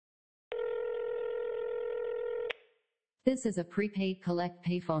This is a prepaid collect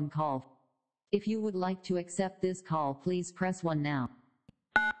payphone call. If you would like to accept this call, please press 1 now.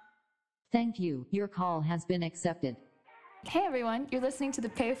 Thank you. Your call has been accepted. Hey everyone, you're listening to the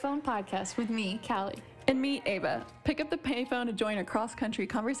Payphone Podcast with me, Callie. And me, Ava. Pick up the payphone to join our cross-country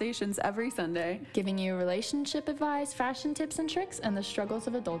conversations every Sunday. Giving you relationship advice, fashion tips and tricks, and the struggles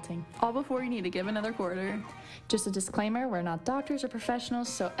of adulting. All before you need to give another quarter. Just a disclaimer, we're not doctors or professionals,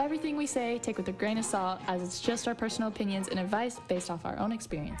 so everything we say, take with a grain of salt, as it's just our personal opinions and advice based off our own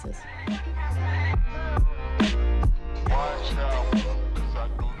experiences.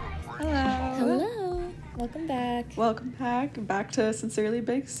 Hello. Welcome back. Welcome back to Sincerely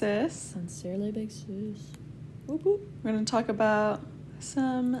Big Sis. Sincerely Big Sis. Whoop whoop. We're going to talk about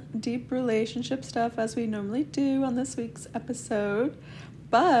some deep relationship stuff as we normally do on this week's episode.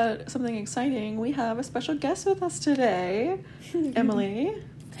 But something exciting, we have a special guest with us today, Emily.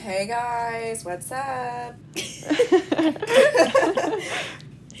 Hey guys, what's up?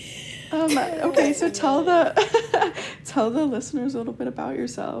 Okay, so tell the listeners a little bit about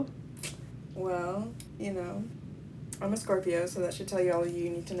yourself. Well, you know, I'm a Scorpio, so that should tell you all you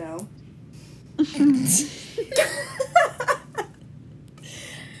need to know.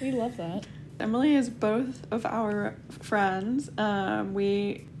 We love that. Emily is both of our friends.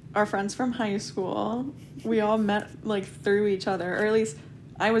 We are friends from high school. We all met through each other, or at least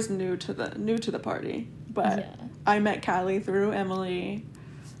I was new to the party, but yeah. I met Callie through Emily.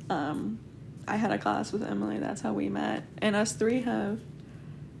 I had a class with Emily. That's how we met, and us three have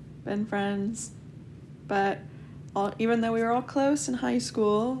been friends. But even though we were all close in high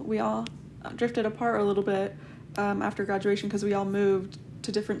school, we all drifted apart a little bit after graduation because we all moved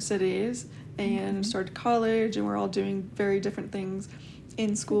to different cities and started college, and we're all doing very different things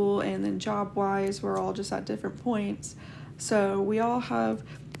in school, and then job-wise, we're all just at different points. So we all have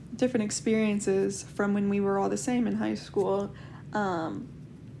different experiences from when we were all the same in high school,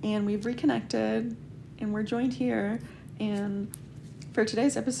 and we've reconnected, and we're joined here, and for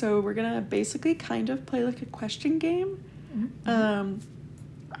today's episode, we're gonna basically kind of play like a question game.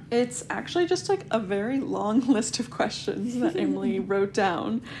 It's actually just like a very long list of questions that Emily wrote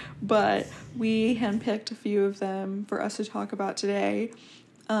down, but we handpicked a few of them for us to talk about today.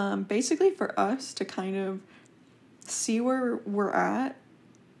 Basically for us to kind of see where we're at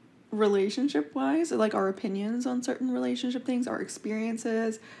relationship-wise, like our opinions on certain relationship things, our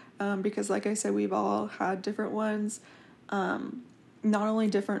experiences, because like I said, we've all had different ones. Not only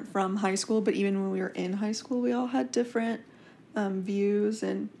different from high school, but even when we were in high school, we all had different views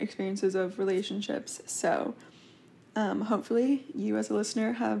and experiences of relationships. So hopefully you as a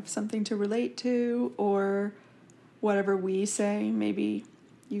listener have something to relate to, or whatever we say, maybe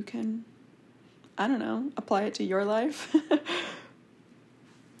you can, I don't know, apply it to your life.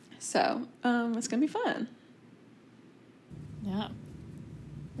 So it's gonna be fun. Yeah.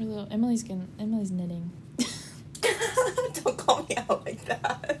 Emily's knitting. Don't call me out like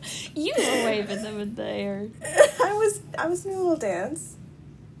that. You were waving them in the air. I was doing a little dance.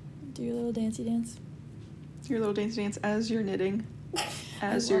 Do your little dancey dance. Your little dancey dance as you're knitting,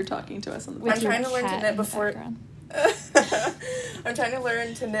 as you're talking to us on the I'm trying to learn to knit before. I'm trying to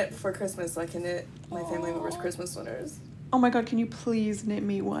learn to knit before Christmas so I can knit my family members' Christmas sweaters. Oh my god, can you please knit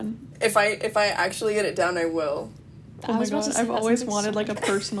me one? If I actually get it down, I will. Oh my god, I've always wanted like a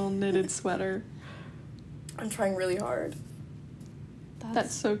personal knitted sweater. I'm trying really hard.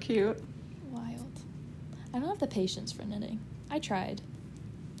 That's so cute. Wild. I don't have the patience for knitting. I tried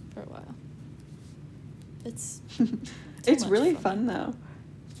for a while. It's really fun though.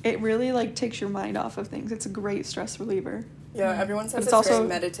 It really like takes your mind off of things. It's a great stress reliever. Yeah, everyone says it's also very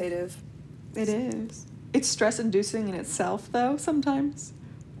meditative. It is. It's stress inducing in itself though sometimes.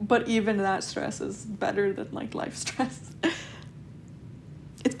 But even that stress is better than like life stress.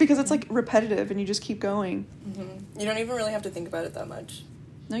 It's because it's like repetitive and you just keep going. Mm-hmm. You don't even really have to think about it that much.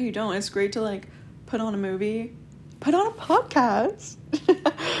 No, you don't. It's great to like put on a movie, put on a podcast.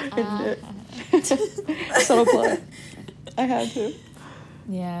 Subtle plug. I had to.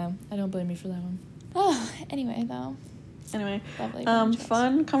 Yeah, I don't blame you for that one. Oh, anyway, though. Anyway,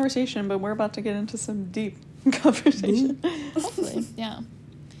 fun conversation, but we're about to get into some deep conversation. Hopefully, yeah.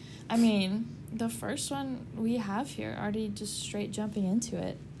 I mean, the first one we have here, already just straight jumping into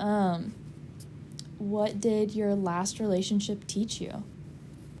it. What did your last relationship teach you?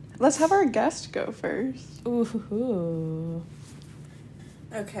 Let's have our guest go first. Ooh.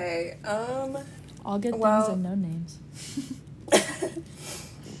 Okay, all good things and no names.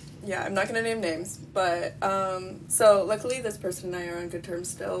 Yeah, I'm not gonna name names, but, so luckily this person and I are on good terms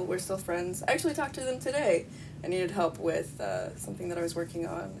still. We're still friends. I actually talked to them today. I needed help with something that I was working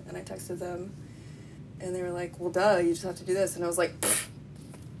on, and I texted them. And they were like, well, duh, you just have to do this. And I was like,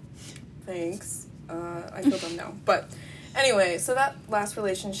 thanks. I feel dumb now. But anyway, so that last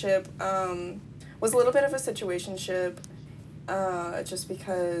relationship was a little bit of a situationship, just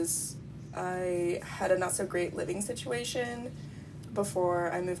because I had a not-so-great living situation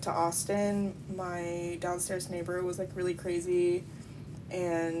before I moved to Austin. My downstairs neighbor was, like, really crazy,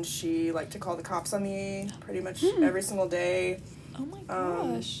 and she liked to call the cops on me pretty much every single day. Oh, my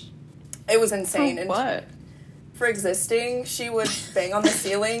gosh. It was insane. For what? For existing, she would bang on the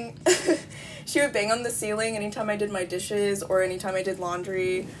ceiling. She would bang on the ceiling anytime I did my dishes, or anytime I did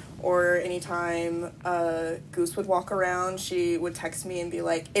laundry, or anytime Goose would walk around. She would text me and be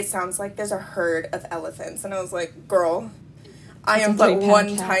like, it sounds like there's a herd of elephants. And I was like, girl, I am but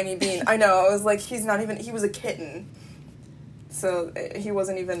one tiny bean. I know. I was like, he was a kitten. So he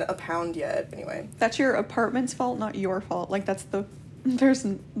wasn't even a pound yet. Anyway. That's your apartment's fault, not your fault. Like, there's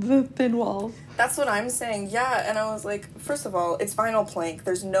the thin walls. That's what I'm saying, yeah. And I was like, first of all, it's vinyl plank.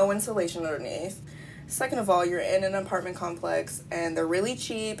 There's no insulation underneath. Second of all, you're in an apartment complex, and they're really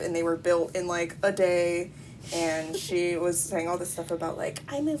cheap, and they were built in, like, a day. And she was saying all this stuff about, like,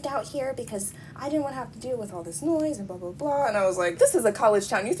 I moved out here because I didn't want to have to deal with all this noise and blah, blah, blah. And I was like, this is a college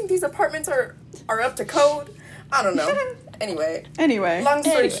town. You think these apartments are up to code? I don't know. Anyway. Long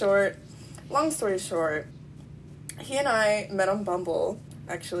story short, he and I met on Bumble,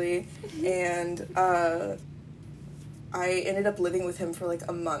 actually, and I ended up living with him for, like,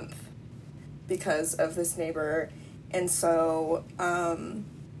 a month because of this neighbor. And so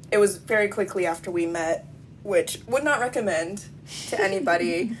it was very quickly after we met, which would not recommend to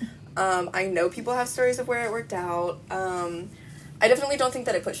anybody. I know people have stories of where it worked out. I definitely don't think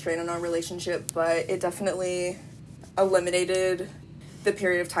that it put strain on our relationship, but it definitely eliminated the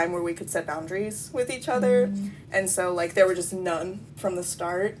period of time where we could set boundaries with each other. And so, like, there were just none from the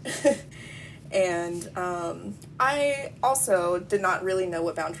start. And I also did not really know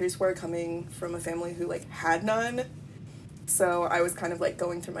what boundaries were, coming from a family who, like, had none. So I was kind of, like,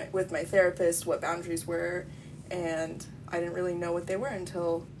 going through with my therapist what boundaries were, and I didn't really know what they were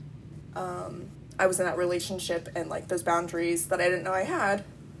until I was in that relationship, and, like, those boundaries that I didn't know I had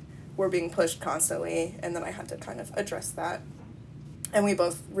were being pushed constantly, and then I had to kind of address that. And we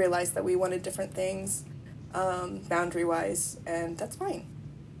both realized that we wanted different things, boundary-wise, and that's fine.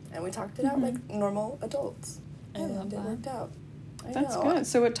 And we talked it out like normal adults. And it worked out. That's good.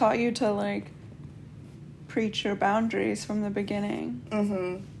 So it taught you to, like, preach your boundaries from the beginning.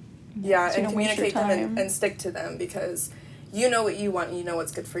 Yeah, so and communicate them and stick to them, because you know what you want and you know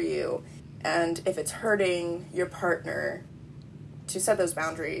what's good for you. And if it's hurting your partner to set those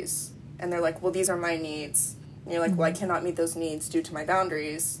boundaries, and they're like, well, these are my needs, and you're like, well, I cannot meet those needs due to my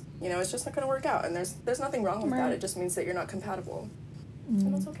boundaries, you know, it's just not going to work out. And there's nothing wrong with that. It just means that you're not compatible.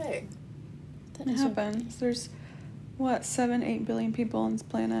 And that's okay. That happens. There's, 7-8 billion people on this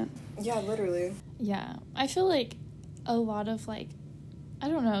planet. Yeah, literally. Yeah. I feel like a lot of, like, I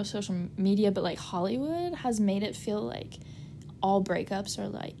don't know, social media, but, like, Hollywood has made it feel like all breakups are,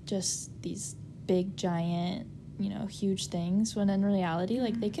 like, just these big, giant, you know, huge things, when in reality,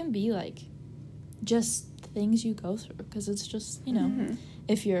 like, they can be, like, just things you go through, because it's just, you know,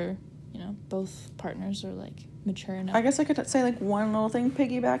 if you're, you know, both partners are, like, mature enough. I guess I could say, like, one little thing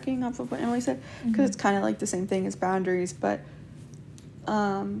piggybacking off of what Emily said, because it's kind of like the same thing as boundaries, but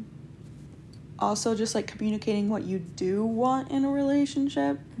also just, like, communicating what you do want in a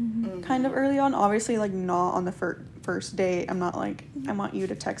relationship kind of early on. Obviously, like, not on the first date. I'm not like, I want you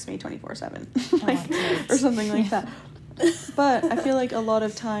to text me 24/7 like, or something like that. But I feel like a lot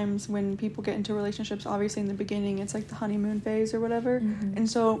of times when people get into relationships, obviously in the beginning it's like the honeymoon phase or whatever, and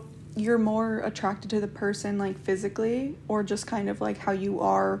so you're more attracted to the person, like, physically, or just kind of like how you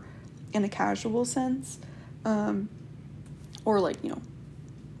are in a casual sense, or, like, you know,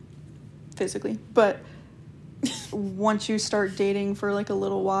 physically. But once you start dating for, like, a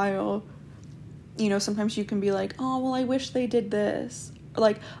little while, you know, sometimes you can be like, oh, well, I wish they did this, or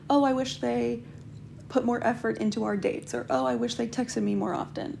like, oh, I wish they put more effort into our dates, or oh, I wish they texted me more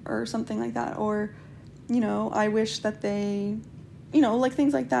often, or something like that, or, you know, I wish that they, you know, like,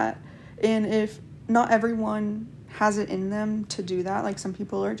 things like that. And if not everyone has it in them to do that, like, some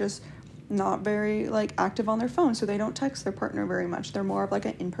people are just not very, like, active on their phone, so they don't text their partner very much. They're more of, like,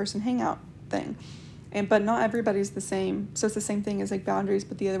 an in-person hangout thing. But not everybody's the same. So it's the same thing as, like, boundaries,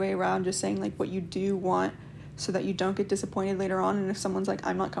 but the other way around, just saying, like, what you do want so that you don't get disappointed later on. And if someone's like,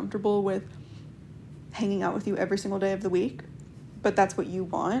 I'm not comfortable with hanging out with you every single day of the week, but that's what you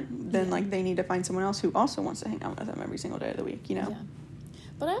want, then, like, they need to find someone else who also wants to hang out with them every single day of the week, you know? Yeah.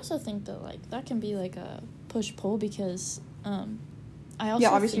 But I also think that, like, that can be, like, a push-pull, because I also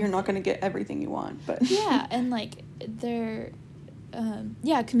obviously think you're not going to get everything you want, but yeah, and like they're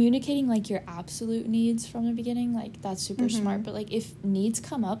communicating like your absolute needs from the beginning, like that's super smart. But like if needs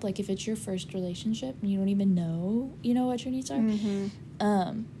come up, like if it's your first relationship and you don't even know what your needs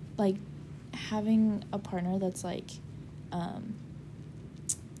are, like having a partner that's like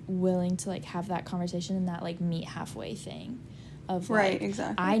willing to like have that conversation and that like meet halfway thing of like, right,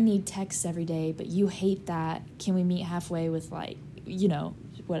 exactly, I need texts every day but you hate that, can we meet halfway with like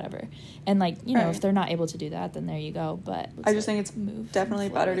whatever. And like right. if they're not able to do that, then there you go. But I just think it's definitely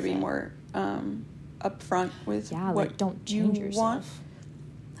better to be more upfront with what like don't change you yourself want.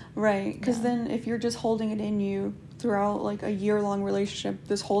 Right, because then if you're just holding it in you throughout like a year-long relationship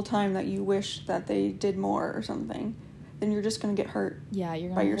this whole time that you wish that they did more or something, then you're just going to get hurt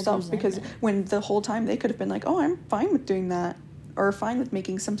by yourself, because when the whole time they could have been like, oh, I'm fine with doing that, or fine with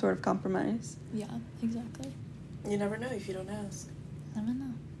making some sort of compromise. Yeah, exactly. You never know if you don't ask. Never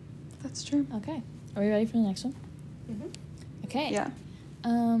know. That's true. Okay, are we ready for the next one? Okay. Yeah.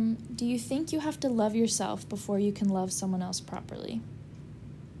 Do you think you have to love yourself before you can love someone else properly?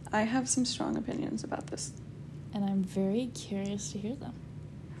 I have some strong opinions about this, and I'm very curious to hear them.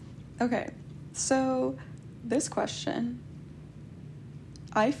 Okay, so this question,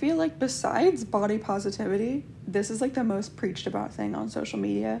 I feel like besides body positivity, this is like the most preached about thing on social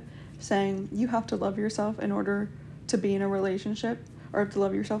media, saying you have to love yourself in order to be in a relationship, or have to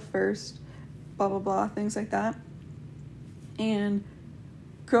love yourself first, blah blah blah, things like that. And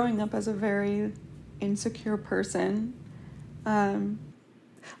growing up as a very insecure person,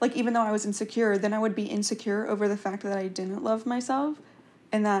 like even though I was insecure, then I would be insecure over the fact that I didn't love myself,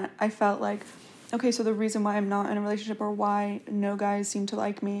 and that I felt like, okay, so the reason why I'm not in a relationship or why no guys seem to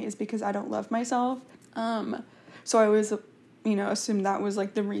like me is because I don't love myself. So I was, assumed that was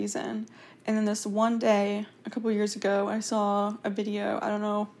like the reason. And then this one day, a couple years ago, I saw a video, I don't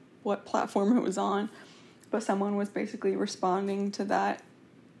know what platform it was on, but someone was basically responding to that,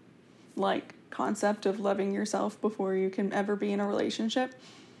 like, concept of loving yourself before you can ever be in a relationship.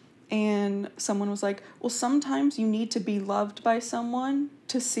 And someone was like, well, sometimes you need to be loved by someone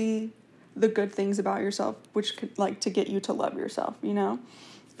to see the good things about yourself, which could like to get you to love yourself, And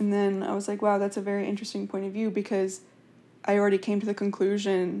then I was like, wow, that's a very interesting point of view, because I already came to the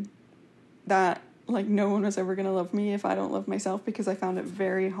conclusion that like no one was ever going to love me if I don't love myself, because I found it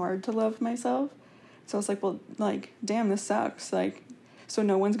very hard to love myself. So I was like, well, like, damn, this sucks. Like, so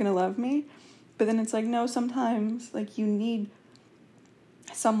no one's going to love me. But then it's like, no, sometimes like you need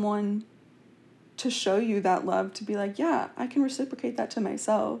someone to show you that love, to be like, yeah, I can reciprocate that to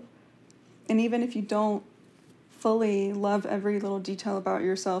myself. And even if you don't fully love every little detail about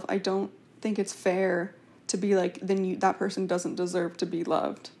yourself, I don't think it's fair to be like, then that person doesn't deserve to be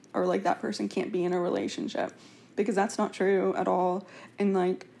loved, or like that person can't be in a relationship, because that's not true at all. And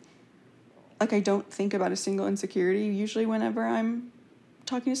like I don't think about a single insecurity usually whenever I'm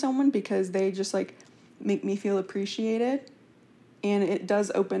talking to someone, because they just like make me feel appreciated, and it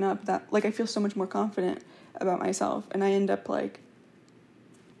does open up that, like, I feel so much more confident about myself, and I end up like,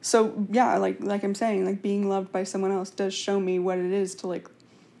 so yeah, like I'm saying, like being loved by someone else does show me what it is to like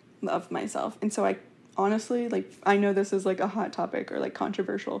love myself. And so I honestly, like, I know this is like a hot topic or like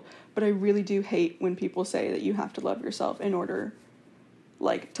controversial, but I really do hate when people say that you have to love yourself in order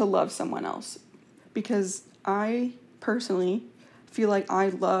like to love someone else, because I personally feel like I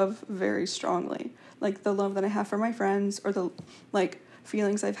love very strongly. Like the love that I have for my friends, or the like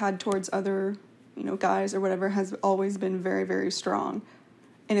feelings I've had towards other, guys or whatever, has always been very, very strong.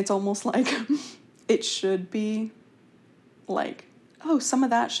 And it's almost like it should be like, oh, some of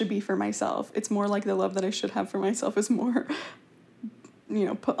that should be for myself. It's more like the love that I should have for myself is more,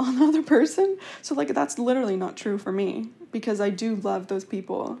 put on the other person. So like that's literally not true for me, because I do love those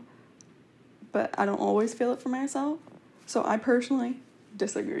people, but I don't always feel it for myself. So I personally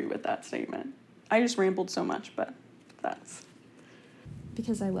disagree with that statement. I just rambled so much, but that's...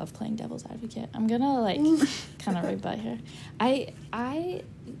 Because I love playing devil's advocate, I'm gonna like kind of rebut here. I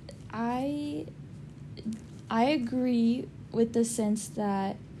agree with the sense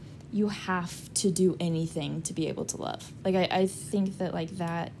that you have to do anything to be able to love. Like I think that like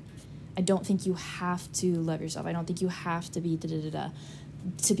that, I don't think you have to love yourself. I don't think you have to be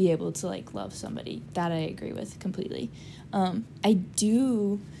to be able to like love somebody. That I agree with completely. I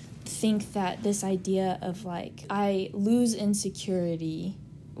do think that this idea of like I lose insecurity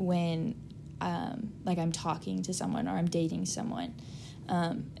when like I'm talking to someone or I'm dating someone,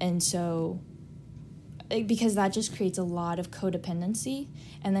 and so because that just creates a lot of codependency,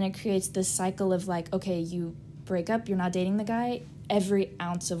 and then it creates this cycle of like, okay, you break up, you're not dating the guy, every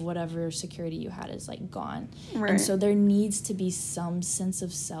ounce of whatever security you had is like gone. Right. And so there needs to be some sense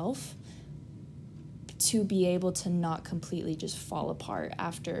of self to be able to not completely just fall apart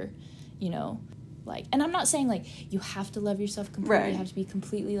after, you know, like, and I'm not saying like you have to love yourself completely, Right. you have to be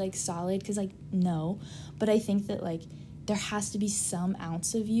completely like solid, because like no, but I think that like there has to be some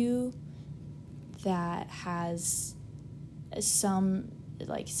ounce of you that has some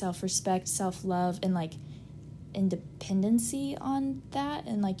like self-respect, self-love, and like independency on that,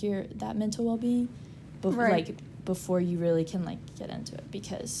 and like your that mental well-being Right. like before you really can like get into it.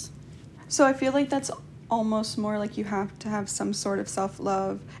 Because So I feel like that's almost more like you have to have some sort of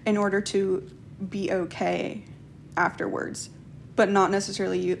self-love in order to be okay afterwards, but not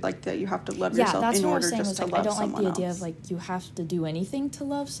necessarily you like that you have to love yourself that's in what I order was saying, just was to like love I don't like someone the idea else. of like you have to do anything to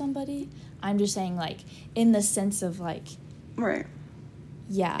love somebody. I'm just saying like in the sense of like, Right.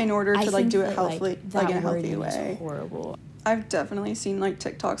 yeah, In order to I like think do it that, healthily, that like in a healthy wording is way. horrible. I've definitely seen like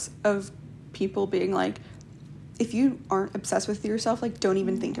TikToks of people being like, if you aren't obsessed with yourself, like don't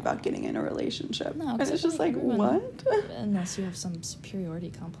even think about getting in a relationship. No, And 'cause I it's feel just like everyone- what? Unless you have some superiority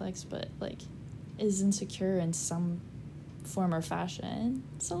complex, but like is insecure in some form or fashion.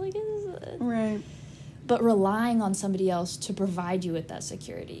 So like Right. but relying on somebody else to provide you with that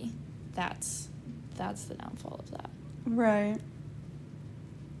security, that's the downfall of that. Right.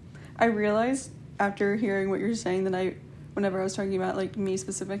 I realized after hearing what you're saying that whenever I was talking about like me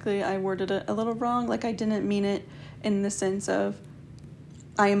specifically, I worded it a little wrong. Like I didn't mean it in the sense of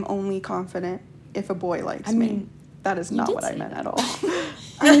I am only confident if a boy likes I me. mean, That is you not did what I say meant that. at all.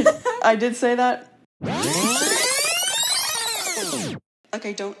 I did say that. Like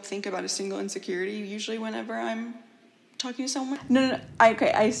I don't think about a single insecurity usually whenever I'm talking to someone. No.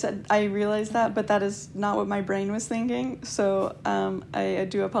 I realized that, but that is not what my brain was thinking. So I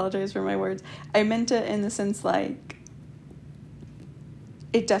do apologize for my words. I meant it in the sense like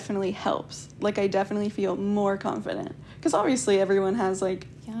it definitely helps. Like I definitely feel more confident, because obviously everyone has like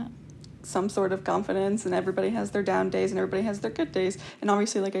Yeah. some sort of confidence, and everybody has their down days and everybody has their good days. And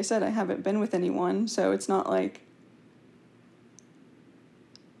obviously, like I said, I haven't been with anyone, so it's not like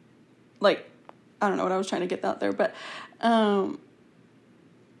I don't know what I was trying to get out there, but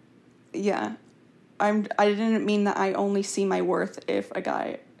yeah, I didn't mean that I only see my worth if a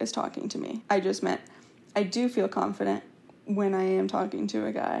guy is talking to me. I just meant I do feel confident when I am talking to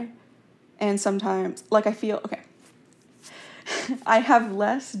a guy, and sometimes like I feel okay. I have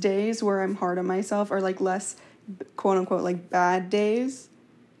less days where I'm hard on myself, or like less quote unquote like bad days,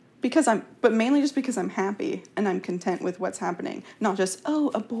 but mainly just because I'm happy and I'm content with what's happening. Not just, oh,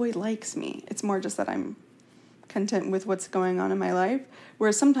 a boy likes me. It's more just that I'm content with what's going on in my life.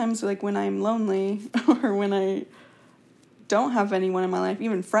 Whereas sometimes like when I'm lonely or when I don't have anyone in my life,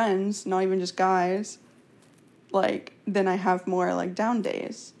 even friends, not even just guys, like then I have more like down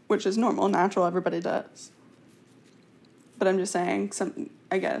days, which is normal, natural, everybody does. But I'm just saying,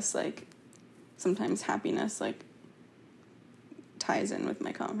 I guess like sometimes happiness like ties in with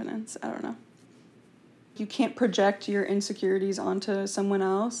my confidence. I don't know. You can't project your insecurities onto someone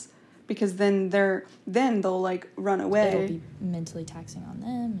else, because then they'll like run away. It'll be mentally taxing on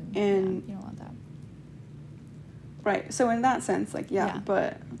them, and yeah, you don't want that. Right. So in that sense, like yeah.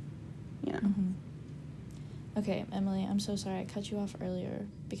 But you know. Mm-hmm. Okay, Emily, I'm so sorry I cut you off earlier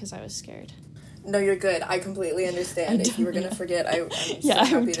because I was scared. No, you're good. I completely understand. If you were gonna forget, I'm so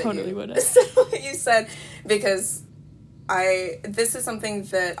happy I that totally you would have. said what you said, because this is something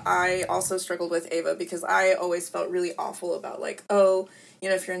that I also struggled with, Ava, because I always felt really awful about like, oh, you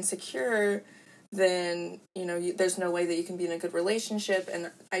know, if you're insecure, then, you know, there's no way that you can be in a good relationship. And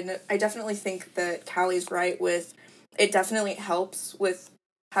I definitely think that Callie's right with, it definitely helps with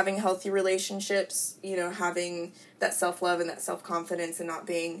having healthy relationships, you know, having that self-love and that self-confidence and not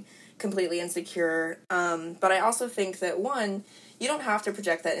being completely insecure. But I also think that, one, you don't have to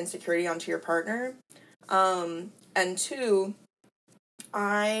project that insecurity onto your partner. And two,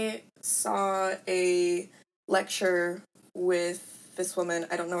 I saw a lecture with this woman.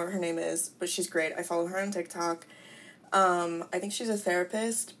 I don't know what her name is, but she's great. I follow her on TikTok. I think she's a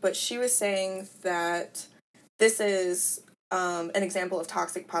therapist, but she was saying that this is an example of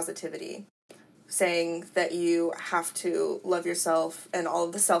toxic positivity, saying that you have to love yourself and all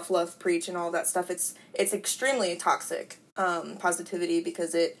of the self-love preach and all that stuff. It's extremely toxic positivity,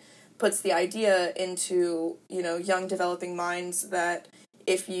 because it puts the idea into, you know, young developing minds that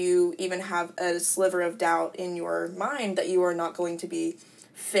if you even have a sliver of doubt in your mind, that you are not going to be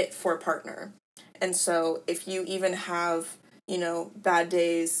fit for a partner. And so if you even have, you know, bad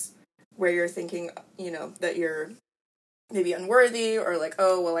days where you're thinking, you know, that you're maybe unworthy, or like,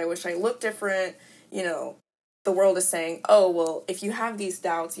 oh, well, I wish I looked different, you know, the world is saying, oh, well, if you have these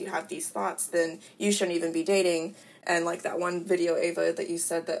doubts, you have these thoughts, then you shouldn't even be dating. And, like, that one video, Ava, that you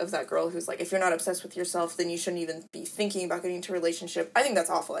said that of that girl who's like, if you're not obsessed with yourself, then you shouldn't even be thinking about getting into a relationship. I think that's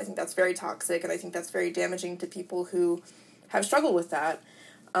awful. I think that's very toxic, and I think that's very damaging to people who have struggled with that.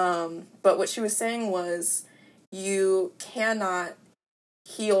 But what she was saying was, you cannot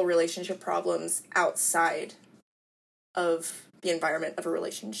heal relationship problems outside of the environment of a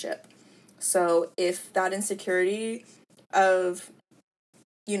relationship. So if that insecurity of,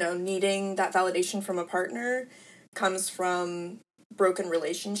 you know, needing that validation from a partner comes from broken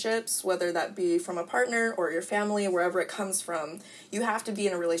relationships, whether that be from a partner or your family, wherever it comes from, you have to be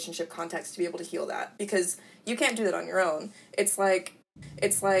in a relationship context to be able to heal that, because you can't do that on your own. It's like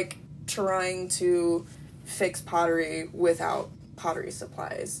trying to fix pottery without pottery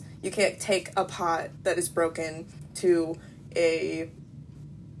supplies. You can't take a pot that is broken to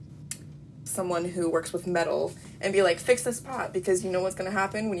someone who works with metal and be like, fix this pot, because you know what's going to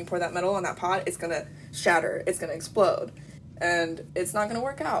happen when you pour that metal on that pot? It's going to shatter. It's going to explode. And it's not going to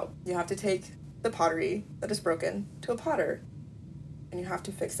work out. You have to take the pottery that is broken to a potter. And you have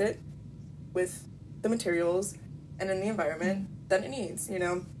to fix it with the materials and in the environment that it needs, you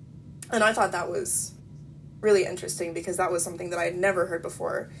know? And I thought that was really interesting, because that was something that I had never heard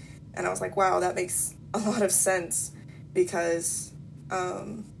before. And I was like, wow, that makes a lot of sense, because,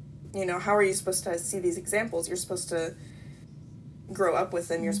 you know, how are you supposed to see these examples? You're supposed to grow up with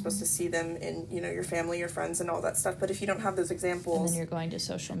them. You're supposed to see them in, you know, your family, your friends, and all that stuff. But if you don't have those examples... And then you're going to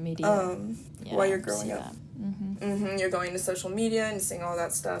social media. While you're growing up. You're going to social media and seeing all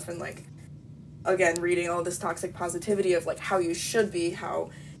that stuff, and, like, again, reading all this toxic positivity of, like, how you should be,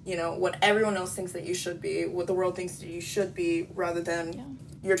 how, you know, what everyone else thinks that you should be, what the world thinks that you should be, rather than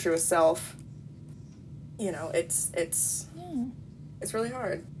your truest self. You know, it's really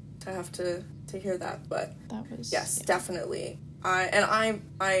hard to have to hear that, but that was, yes, definitely. I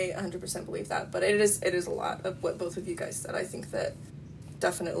 100% believe that, but it is a lot of what both of you guys said. I think that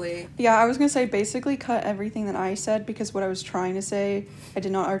definitely. Yeah, I was gonna say basically cut everything that I said, because what I was trying to say, I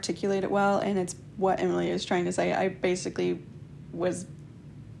did not articulate it well, and it's what Emily is trying to say. I basically was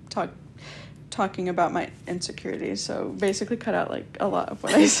talking about my insecurities, so basically cut out like a lot of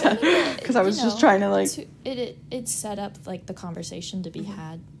what I said, because I was just trying to like it set up like the conversation to be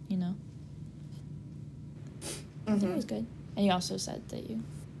had, you know. I think it was good. And you also said that you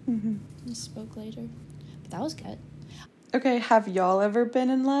spoke later, but that was good. Okay, have y'all ever been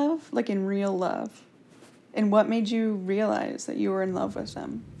in love, like in real love, and what made you realize that you were in love with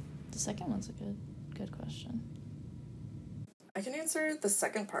them? The second one's a good question. I can answer the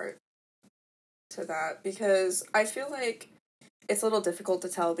second part to that, because I feel like it's a little difficult to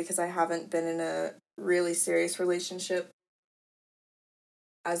tell, because I haven't been in a really serious relationship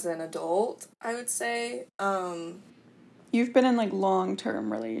as an adult, I would say. You've been in like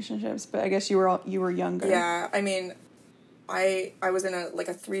long-term relationships, but I guess you were younger. Yeah, I mean, I was in a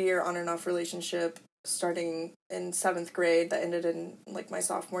 3-year on and off relationship starting in 7th grade that ended in like my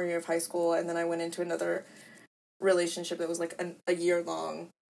sophomore year of high school, and then I went into another relationship that was like a year long.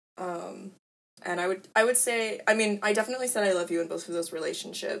 And I would say, I mean, I definitely said I love you in both of those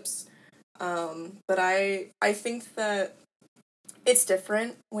relationships. But I think that it's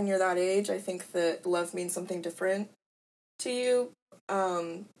different when you're that age. I think that love means something different to you.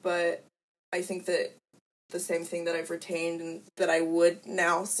 But I think that the same thing that I've retained and that I would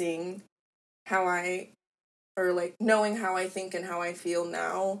now, seeing how knowing how I think and how I feel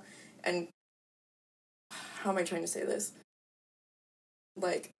now, and how am I trying to say this?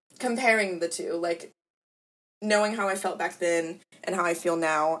 Like, comparing the two, like, knowing how I felt back then and how I feel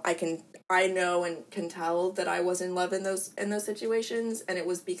now, I know and can tell that I was in love in those situations, and it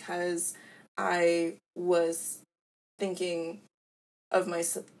was because I was thinking of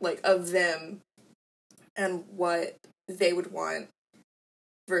of them and what they would want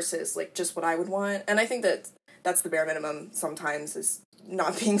versus like just what I would want. And I think that that's the bare minimum sometimes, is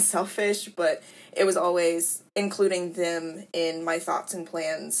not being selfish, but it was always including them in my thoughts and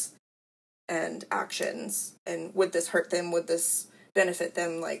plans and actions. And would this hurt them? Would this benefit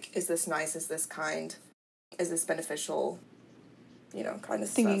them? Like, is this nice? Is this kind? Is this beneficial? You know, kind of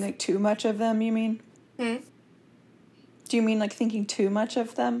thinking stuff. Like too much of them, you mean? Do you mean like thinking too much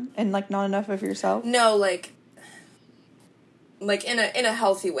of them and like not enough of yourself? No, like in a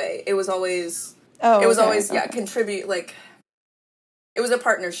healthy way. It was always contribute, like, it was a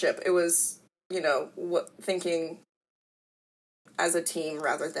partnership. It was, you know, thinking as a team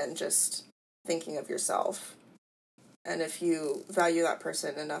rather than just thinking of yourself. And if you value that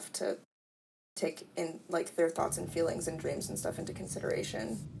person enough to take in like their thoughts and feelings and dreams and stuff into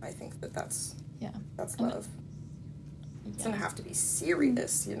consideration, I think that's love. It's gonna have to be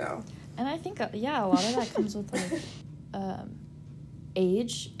serious, you know. And I think, a lot of that comes with, like,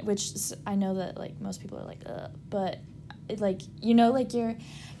 age, which I know that, like, most people are like, but, like, you know, like,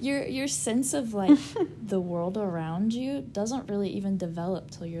 your sense of, like, the world around you doesn't really even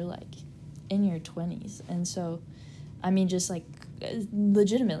develop till you're, like, in your 20s. And so, I mean, just, like,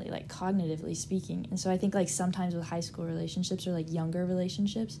 legitimately, like, cognitively speaking. And so I think, like, sometimes with high school relationships or, like, younger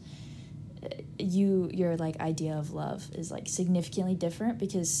relationships, your like idea of love is, like, significantly different,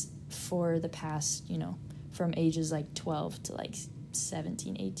 because for the past, you know, from ages like 12 to like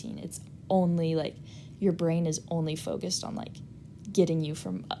 17, 18, it's only, like, your brain is only focused on, like, getting you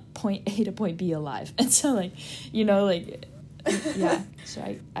from point A to point B alive. And so, like, you know, like, yeah,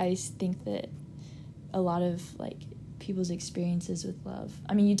 so I think that a lot of, like, people's experiences with love,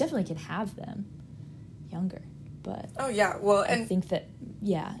 I mean, you definitely can have them younger, but oh yeah, well, and I think that,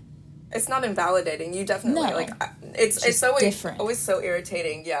 yeah, it's not invalidating. You definitely, no, like, it's always different. Always so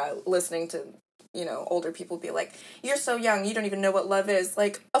irritating, yeah, listening to, you know, older people be like, you're so young, you don't even know what love is.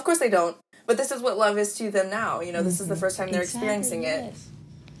 Like, of course they don't, but this is what love is to them now, you know. This is the first time they're experiencing it.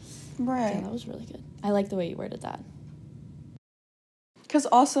 Right. Yeah, that was really good. I like the way you worded that. Because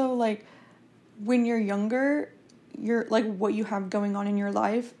also, like, when you're younger, you're, like, what you have going on in your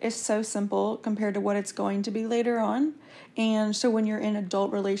life is so simple compared to what it's going to be later on. And so when you're in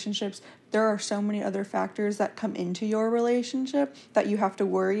adult relationships, there are so many other factors that come into your relationship that you have to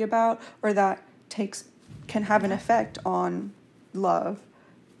worry about, or that can have an effect on love.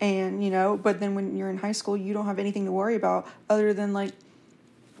 And, you know, but then when you're in high school, you don't have anything to worry about other than, like,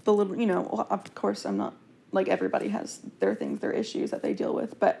 the little, you know, well, of course, I'm not, like, everybody has their things, their issues that they deal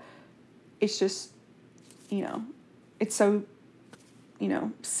with, but it's just, you know, it's so, you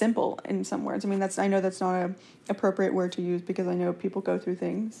know, simple in some words. I mean, I know that's not a appropriate word to use, because I know people go through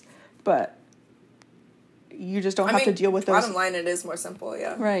things, but you just don't have to deal with those. Bottom line, it is more simple,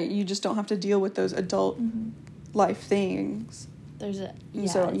 yeah. Right. You just don't have to deal with those adult life things. There's a, yeah.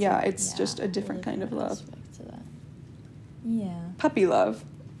 So, it's just a different kind of love. To that. Yeah. Puppy love.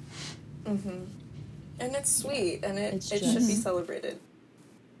 Mm-hmm. And it's sweet, and it should be celebrated.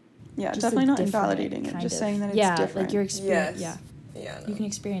 Yeah, Just definitely not invalidating it, just saying that it's different. Like your experience, Yes. Yeah, no. You can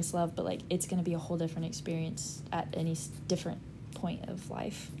experience love, but, like, it's going to be a whole different experience at any different point of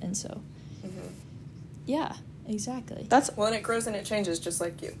life. And so, yeah, exactly. Well, and it grows and it changes just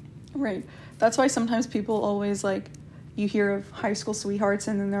like you. Right. That's why sometimes people always, like, you hear of high school sweethearts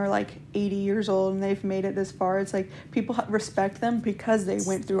and then they're, like, 80 years old and they've made it this far. It's like people respect them because they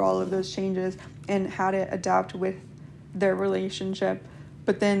went through all of those changes and had to adapt with their relationship.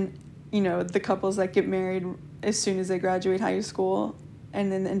 But then, you know, the couples that get married as soon as they graduate high school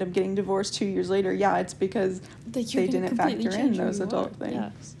and then end up getting divorced 2 years later, it's because they didn't factor in those adult things. Yeah.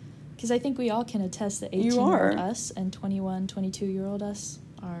 Because I think we all can attest that 18-year-old us and 21, 22-year-old us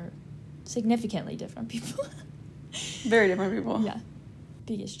are significantly different people. Very different people. Yeah.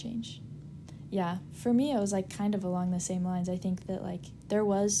 Biggest change. Yeah. For me, I was, like, kind of along the same lines. I think that, like, there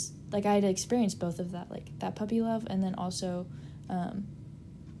was, like, I had experienced both of that, like, that puppy love, and then also,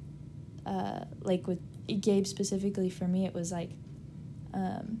 like, with Gabe specifically, for me, it was, like,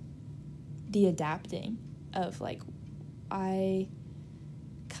 the adapting of, like, I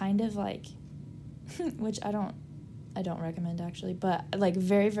kind of, like, which I don't recommend, actually, but, like,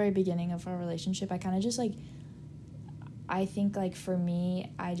 very, very beginning of our relationship, I kind of just, like, I think, like, for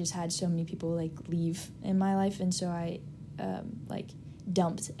me, I just had so many people, like, leave in my life, and so I, like,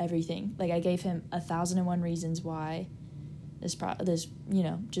 dumped everything. Like, I gave him 1,001 reasons why this, you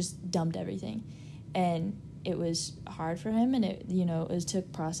know, just dumped everything. And it was hard for him, and it, you know, it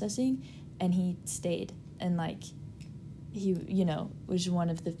took processing, and he stayed. And, like, he, you know, was one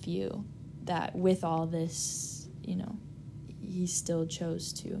of the few that, with all this, you know, he still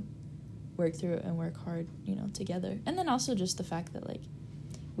chose to work through it and work hard, you know, together. And then also just the fact that, like,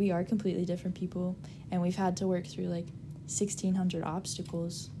 we are completely different people, and we've had to work through, like, 1,600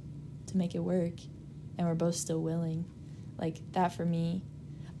 obstacles to make it work, and we're both still willing. Like, that for me.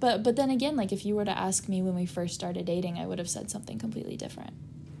 But then again, like, if you were to ask me when we first started dating, I would have said something completely different,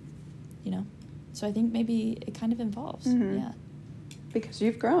 you know? So I think maybe it kind of evolves. Yeah. Because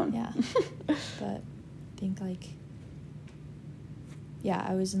you've grown. Yeah. But I think, like, yeah,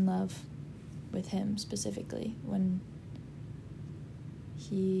 I was in love with him specifically when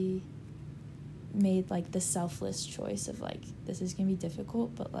he made, like, the selfless choice of, like, this is gonna be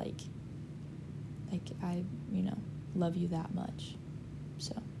difficult, but, like I, you know, love you that much.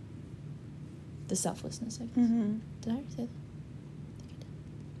 So the selflessness, I guess. Did I already say that? I think I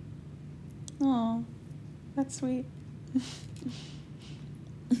did. Aw, that's sweet.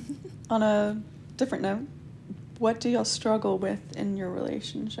 On a different note, what do y'all struggle with in your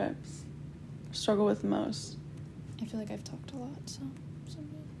relationships? Struggle with most? I feel like I've talked a lot, so.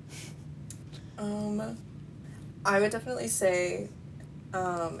 I would definitely say,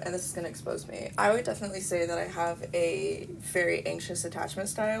 and this is going to expose me, I would definitely say that I have a very anxious attachment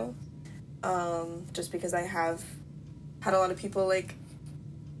style, just because I have had a lot of people, like,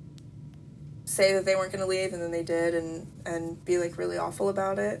 say that they weren't going to leave, and then they did, and be, like, really awful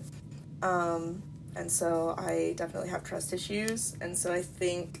about it, and so I definitely have trust issues, and so I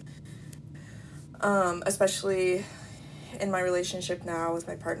think, especially in my relationship now with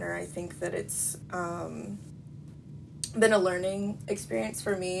my partner, I think that it's been a learning experience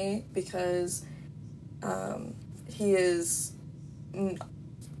for me because he is,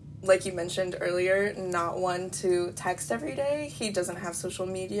 like you mentioned earlier, not one to text every day. He doesn't have social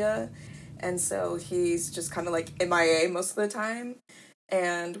media, and so he's just kind of like MIA most of the time.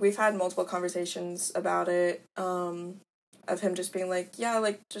 And we've had multiple conversations about it, of him just being like, yeah,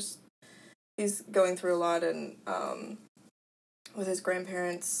 like, just, he's going through a lot, and with his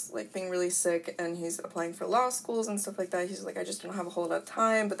grandparents, like, being really sick, and he's applying for law schools and stuff like that. He's like, I just don't have a whole lot of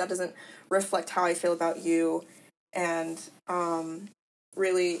time, but that doesn't reflect how I feel about you, and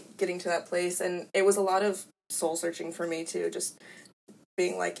really getting to that place. And it was a lot of soul searching for me too, just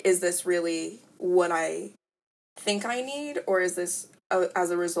being like, is this really what I think I need, or is this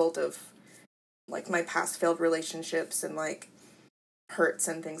as a result of, like, my past failed relationships and, like, hurts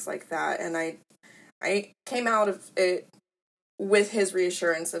and things like that. And I came out of it with his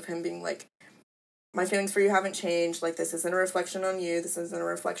reassurance of him being like, my feelings for you haven't changed. Like, this isn't a reflection on you. This isn't a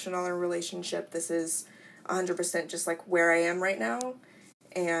reflection on our relationship. This is 100% just, like, where I am right now.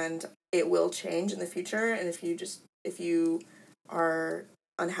 And it will change in the future. And if you are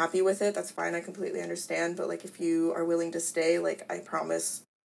unhappy with it, that's fine. I completely understand. But, like, if you are willing to stay, like, I promise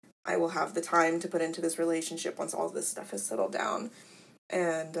I will have the time to put into this relationship once all this stuff has settled down.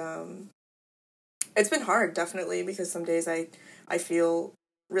 And it's been hard, definitely, because some days I feel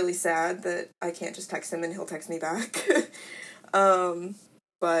really sad that I can't just text him and he'll text me back.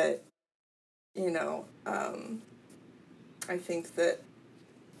 But, you know, I think that,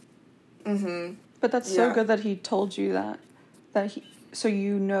 But that's so good that he told you that he, so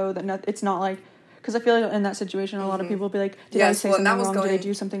you know that it's not like, because I feel like in that situation, a lot of people will be like, did I say something wrong? Did I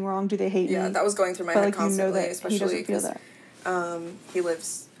do something wrong? Do they hate me? Yeah, that was going through my head constantly, you know that especially he doesn't feel that. He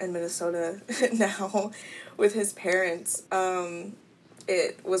lives in Minnesota now with his parents.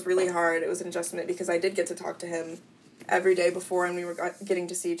 It was really hard. It was an adjustment because I did get to talk to him every day before, and we were getting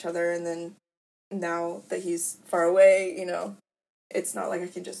to see each other, and then now that he's far away, you know, it's not like I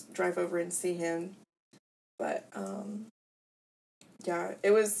can just drive over and see him. But yeah,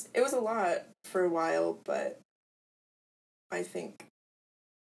 it was a lot for a while, but I think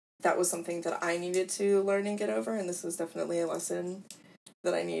that was something that I needed to learn and get over, and this was definitely a lesson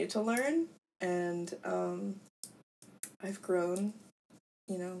that I needed to learn, and I've grown,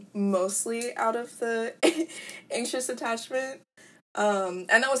 you know, mostly out of the anxious attachment, and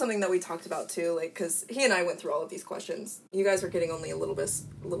that was something that we talked about too, like, because he and I went through all of these questions. You guys are getting only a little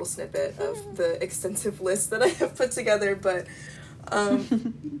snippet of the extensive list that I have put together, but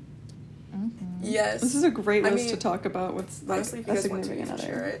yes, this is a great list to talk about with, like, honestly, if you a guys want to, significant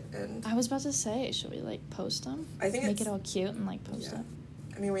other. share it. And I was about to say, should we, like, post them? I think make it all cute and, like, post it.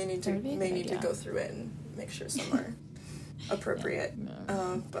 I mean, we need to to go through it and make sure some are appropriate.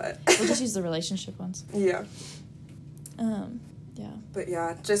 But we'll just use the relationship ones. Yeah. Yeah. But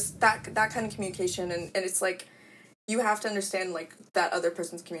yeah, just that kind of communication, and it's like you have to understand, like, that other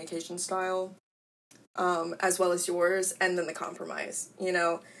person's communication style, as well as yours, and then the compromise, you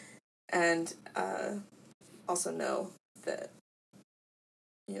know, and also know that,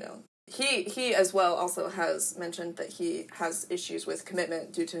 you know, he as well also has mentioned that he has issues with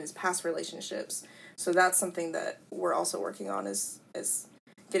commitment due to his past relationships. So that's something that we're also working on is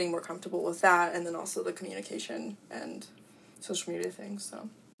getting more comfortable with that, and then also the communication and social media things. So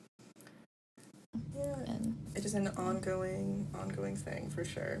yeah, and it is an ongoing thing for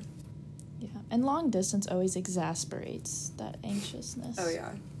sure. Yeah, and long distance always exasperates that anxiousness. Oh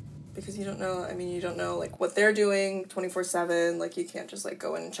yeah, because you don't know. I mean, you don't know, like, what they're doing 24/7. Like, you can't just, like,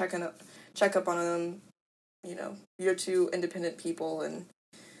 go in and check up on them. You know, you're two independent people, and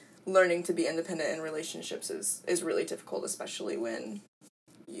learning to be independent in relationships is really difficult, especially when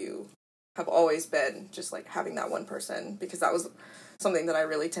you have always been just, like, having that one person, because that was something that I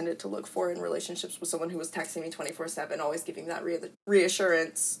really tended to look for in relationships, with someone who was texting me 24/7, always giving that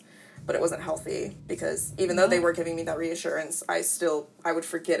reassurance, but it wasn't healthy, because even though they were giving me that reassurance, I would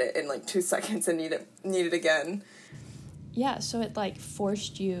forget it in, like, 2 seconds and need it again. yeah, so it like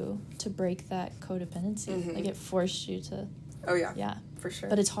forced you to break that codependency. Mm-hmm. Like it forced you to. Oh yeah. Yeah. For sure.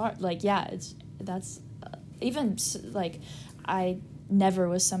 But it's hard. Like, yeah, that's even like I never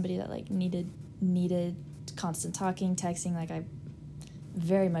was somebody that like needed constant talking, texting. Like I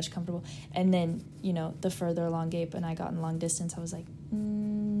very much comfortable. And then, you know, the further along Gabe and I got in long distance, I was like,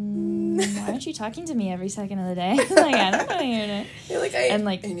 why aren't you talking to me every second of the day? Like, I don't want to hear it. You're like, I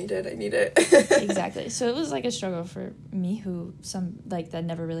need it. Exactly. So it was like a struggle for me who that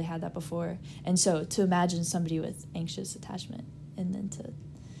never really had that before. And so to imagine somebody with anxious attachment and then to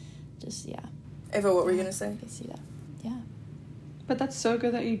just, yeah. Ava, what were you going to say? I could see that. Yeah. But that's so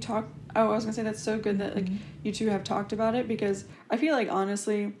good that you talk. Oh, I was gonna say that's so good that like you two have talked about it, because I feel like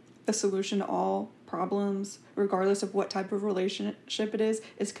honestly the solution to all problems, regardless of what type of relationship it is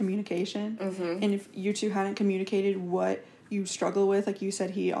communication. Mm-hmm. And if you two hadn't communicated what you struggle with, like you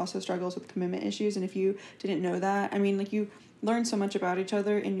said, he also struggles with commitment issues, and if you didn't know that, I mean, like you learn so much about each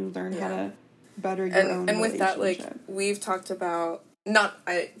other and you learn how to better your own and with that, like relationship. we've talked about,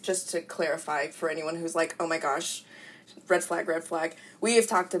 just to clarify for anyone who's like, oh my gosh, red flag. We have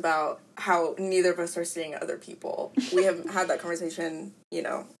talked about how neither of us are seeing other people. We have had that conversation. You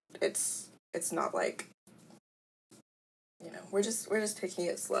know, it's not like, you know, we're just taking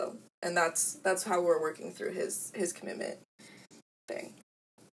it slow, and that's how we're working through his commitment thing.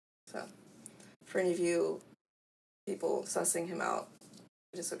 So, for any of you people sussing him out,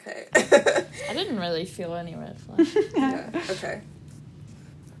 it's okay. I didn't really feel any red flags. Yeah. Okay.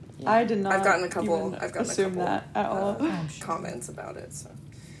 Yeah. I did not. I've gotten a couple that at all. Comments about it, so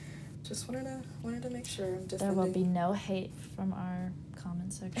just wanted to make sure I'm There defending. will be no hate from our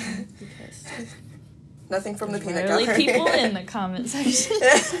comment section because Nothing from the there's peanut rarely gallery. people in the comment section.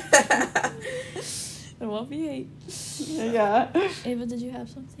 There won't be hate. Yeah. Ava, did you have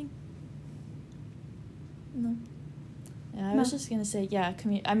something? No. Yeah, I was just gonna say, yeah,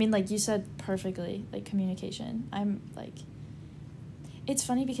 I mean, like you said perfectly, like communication. I'm like, it's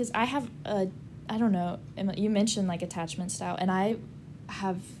funny because I have I don't know, you mentioned like attachment style, and I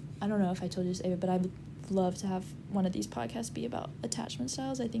don't know if I told you this, Ava, but I would love to have one of these podcasts be about attachment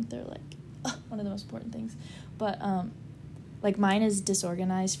styles. I think they're like one of the most important things. But like mine is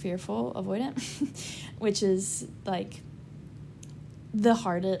disorganized, fearful, avoidant, which is like the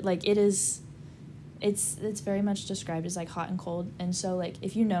hardest, like it's very much described as like hot and cold. And so like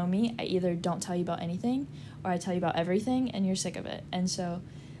if you know me, I either don't tell you about anything or I tell you about everything and you're sick of it. And so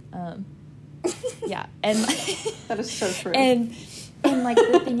yeah, and That is so true. and like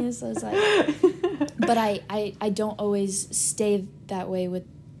the thing is like, but I don't always stay that way with,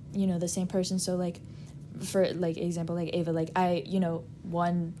 you know, the same person. So like for like example, like Ava, like I, you know,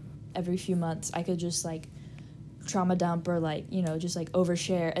 one every few months I could just like trauma dump or like, you know, just like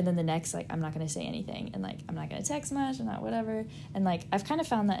overshare, and then the next, like, I'm not gonna say anything, and like I'm not gonna text much and not whatever. And like I've kind of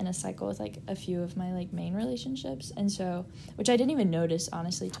found that in a cycle with like a few of my like main relationships, and so, which I didn't even notice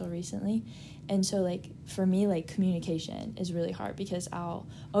honestly till recently. And so like for me, like communication is really hard because I'll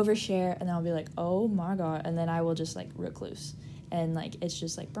overshare and then I'll be like, oh my god, and then I will just like recluse, and like it's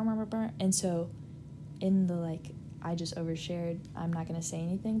just like burr, burr, burr, burr. And so in the like I just overshared, I'm not gonna say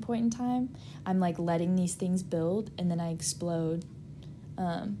anything point in time, I'm like letting these things build and then I explode,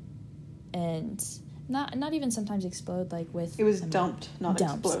 and not even sometimes explode like with It was dumped, not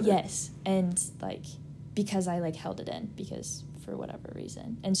exploded. Yes, and like because I like held it in because for whatever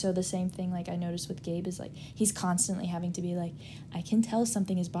reason. And so the same thing like I noticed with Gabe is like he's constantly having to be like, I can tell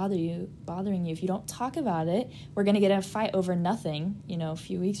something is bothering you. If you don't talk about it, we're gonna get in a fight over nothing, you know, a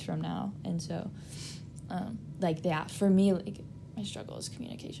few weeks from now. And so like yeah, for me, like my struggle is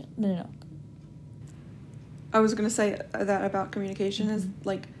communication. No. I was gonna say that about communication is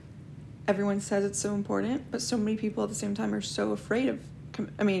like everyone says it's so important, but so many people at the same time are so afraid of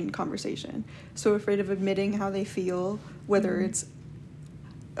conversation, so afraid of admitting how they feel, whether it's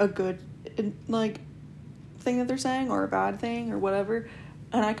a good like thing that they're saying or a bad thing or whatever.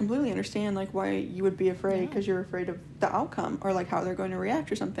 And I completely understand like why you would be afraid, because you're afraid of the outcome or like how they're going to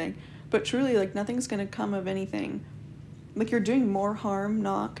react or something. But truly, like nothing's going to come of anything. Like you're doing more harm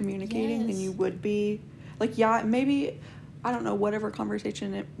not communicating than you would be. Like, yeah, maybe, I don't know, whatever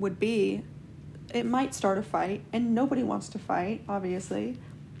conversation it would be, it might start a fight, and nobody wants to fight, obviously.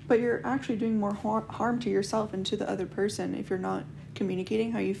 But you're actually doing more harm to yourself and to the other person if you're not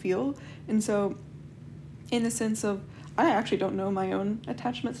communicating how you feel. And so, in the sense of, I actually don't know my own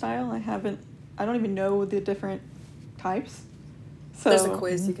attachment style. I don't even know the different types. So there's a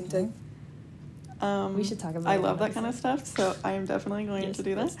quiz you can take. We should talk about I it love that honestly. kind of stuff, so I am definitely going to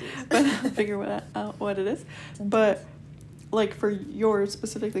do that. Yes. But I'll figure out what it is. But like for yours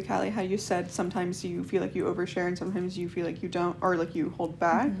specifically, Callie, how you said sometimes you feel like you overshare and sometimes you feel like you don't, or like you hold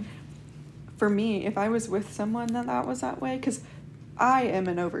back. Mm-hmm. For me, if I was with someone that was that way, because I am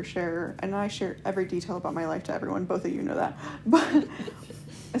an oversharer and I share every detail about my life to everyone. Both of you know that. But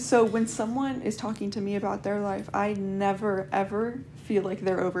so when someone is talking to me about their life, I never, ever feel like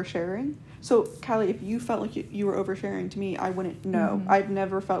they're oversharing. So, Callie, if you felt like you were oversharing to me, I wouldn't know. Mm-hmm. I've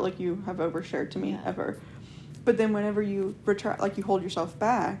never felt like you have overshared to me, ever. But then whenever you retract, like you hold yourself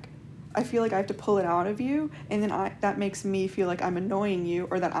back, I feel like I have to pull it out of you, and then that makes me feel like I'm annoying you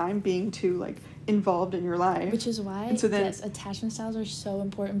or that I'm being too, like, involved in your life. Which is why, yes, attachment styles are so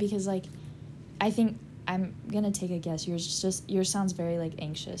important because, like, I think, I'm gonna take a guess, yours sounds very, like,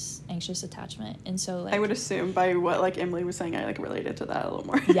 anxious attachment, and so, like... I would assume by what, like, Emily was saying, I, like, related to that a little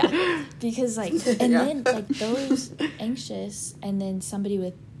more. Yeah, because, like, and then, like, those anxious, and then somebody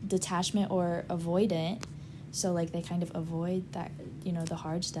with detachment or avoidant, so, like, they kind of avoid that, you know, the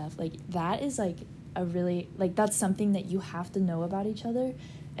hard stuff. Like, that is, like, a really... Like, that's something that you have to know about each other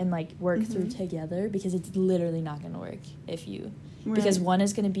and, like, work through together because it's literally not going to work if you... Right. Because one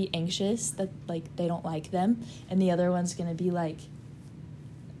is going to be anxious that, like, they don't like them, and the other one's going to be, like,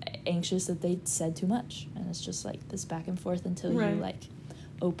 anxious that they said too much. And it's just, like, this back and forth until you, like,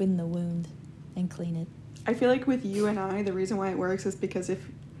 open the wound and clean it. I feel like with you and I, the reason why it works is because if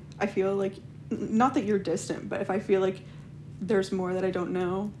I feel like... Not that you're distant, but if I feel like there's more that I don't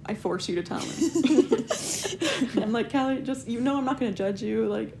know, I force you to tell me. I'm like, Callie, just, you know I'm not going to judge you.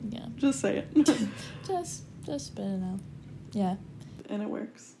 Like, just say it. just spit it out. Yeah. And it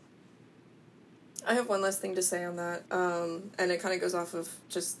works. I have one last thing to say on that, and it kind of goes off of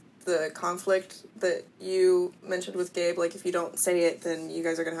just the conflict that you mentioned with Gabe. Like, if you don't say it, then you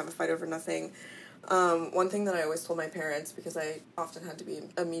guys are going to have a fight over nothing. One thing that I always told my parents, because I often had to be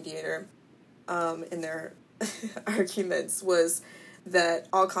a mediator in their arguments, was that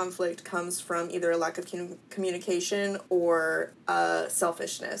all conflict comes from either a lack of communication or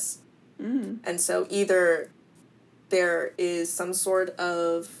selfishness. And so either there is some sort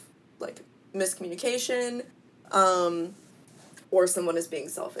of, like, miscommunication, or someone is being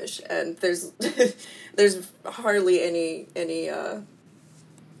selfish, and there's hardly any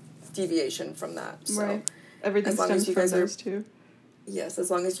deviation from that. So right. Everything stems from those two. Yes, as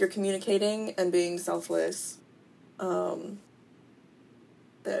long as you're communicating and being selfless, then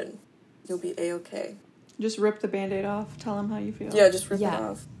you'll be A-okay. Just rip the Band-Aid off. Tell them how you feel. Yeah, just rip it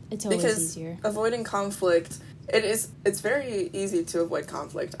off. It's always easier. Because avoiding conflict, it's very easy to avoid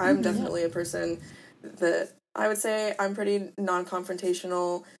conflict. I'm definitely a person that I would say I'm pretty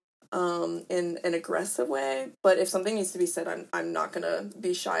non-confrontational in an aggressive way, but if something needs to be said, I'm not going to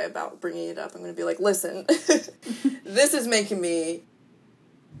be shy about bringing it up. I'm going to be like, listen, this is making me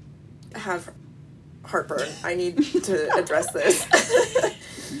have heartburn. I need to address this.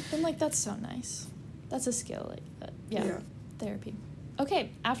 And, like, that's so nice. That's a skill, like that. Yeah. Therapy.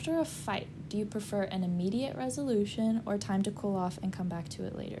 Okay, after a fight, do you prefer an immediate resolution or time to cool off and come back to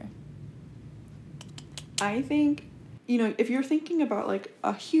it later? I think, you know, if you're thinking about, like,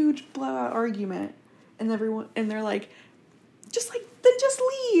 a huge blowout argument and they're like, just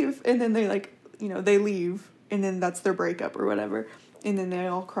leave. And then they, like, you know, they leave and then that's their breakup or whatever. And then they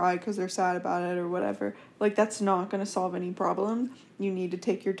all cry because they're sad about it or whatever. Like, that's not going to solve any problem. You need to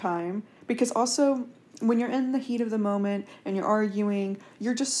take your time. Because also, when you're in the heat of the moment and you're arguing,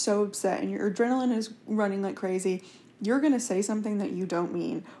 you're just so upset and your adrenaline is running like crazy. You're going to say something that you don't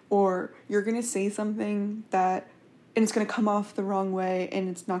mean. Or you're going to say something that, and it's going to come off the wrong way and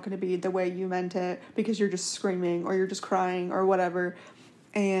it's not going to be the way you meant it because you're just screaming or you're just crying or whatever.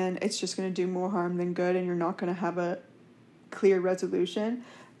 And it's just going to do more harm than good and you're not going to have a clear resolution.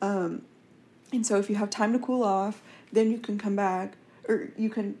 And so if you have time to cool off, then you can come back, or you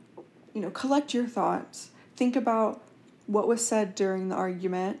can, you know, collect your thoughts, think about what was said during the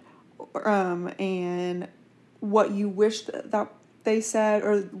argument, and what you wish that they said,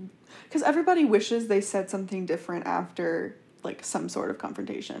 or because everybody wishes they said something different after, like, some sort of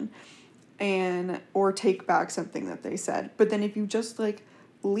confrontation, or take back something that they said. But then if you just, like,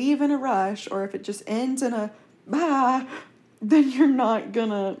 leave in a rush, or if it just ends in a then you're not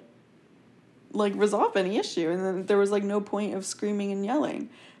gonna, like, resolve any issue. And then there was, like, no point of screaming and yelling.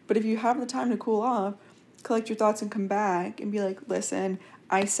 But if you have the time to cool off, collect your thoughts and come back and be like, listen,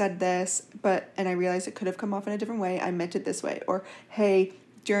 I said this, and I realized it could have come off in a different way. I meant it this way. Or, hey,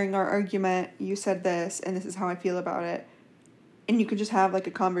 during our argument, you said this, and this is how I feel about it. And you could just have, like,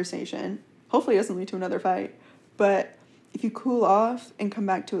 a conversation. Hopefully it doesn't lead to another fight. But if you cool off and come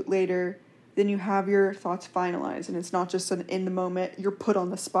back to it later, then you have your thoughts finalized, and it's not just an in the moment, you're put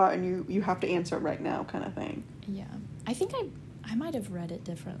on the spot and you have to answer it right now kind of thing. Yeah. I think I might have read it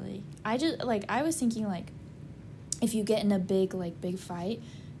differently. I just, like, I was thinking, like, if you get in a big fight,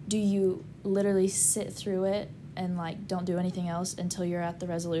 do you literally sit through it and, like, don't do anything else until you're at the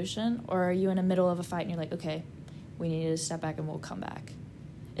resolution? Or are you in the middle of a fight and you're like, okay, we need to step back and we'll come back?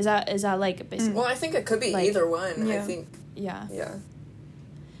 Is that like, basically... Well, I think it could be like, either one. Yeah. I think... Yeah. Yeah.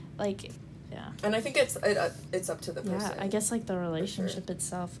 Like, yeah. And I think it's up to the person. Yeah, I guess, like, the relationship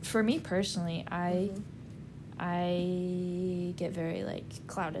itself. For me personally, I get very, like,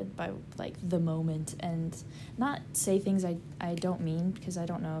 clouded by, like, the moment and not say things I don't mean, because I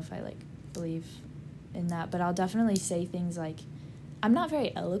don't know if I, like, believe in that, but I'll definitely say things like, I'm not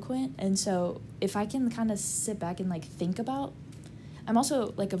very eloquent, and so if I can kind of sit back and, like, think about, I'm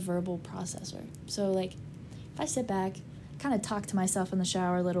also, like, a verbal processor, so, like, if I sit back, kind of talk to myself in the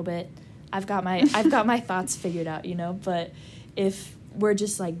shower a little bit, I've got my thoughts figured out, you know, but if we're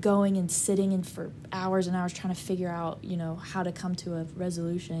just, like, going and sitting in for hours and hours trying to figure out, you know, how to come to a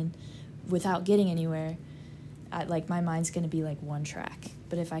resolution without getting anywhere, like, my mind's going to be, like, one track.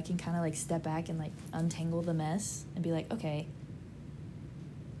 But if I can kind of, like, step back and, like, untangle the mess and be like, okay,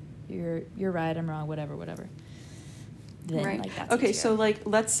 you're right, I'm wrong, whatever, then, Right. like, that's okay, easier. so, like,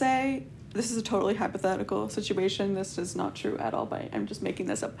 let's say this is a totally hypothetical situation. This is not true at all, but I'm just making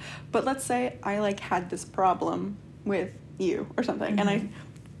this up. But let's say I, like, had this problem with you or something, and I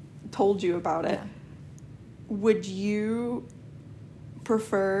told you about it. Yeah. Would you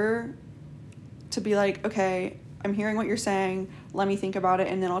prefer to be like, okay, I'm hearing what you're saying, let me think about it,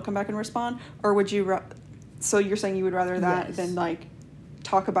 and then I'll come back and respond? Or would you so you're saying you would rather that Yes. than, like,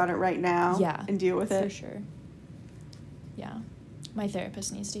 talk about it right now and deal with it? For sure. Yeah. My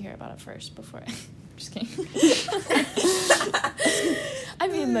therapist needs to hear about it first before I... Just kidding. I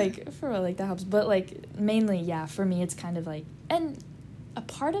mean, like, for real, like, that helps. But, like, mainly, yeah, for me, it's kind of, like... And a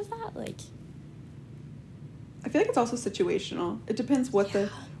part of that, like... I feel like it's also situational. It depends what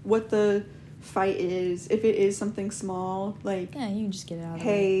the fight is. If it is something small, like... Yeah, you can just get it out of the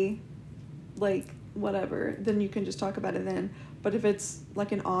hey, like, whatever, then you can just talk about it then. But if it's,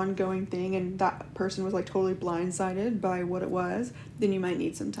 like, an ongoing thing and that person was, like, totally blindsided by what it was, then you might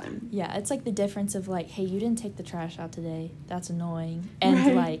need some time. Yeah, it's, like, the difference of, like, hey, you didn't take the trash out today. That's annoying. And,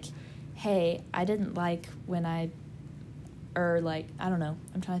 Right. like, hey, I didn't like when I... Or, like, I don't know.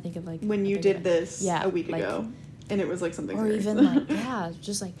 I'm trying to think of, like... When you did this a week like, ago, and it was, like, something or serious. even, like, yeah,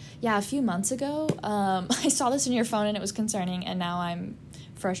 just, like, yeah, a few months ago, I saw this in your phone and it was concerning, and now I'm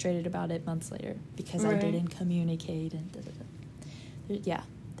frustrated about it months later because I Right. didn't communicate and da-da-da. Yeah,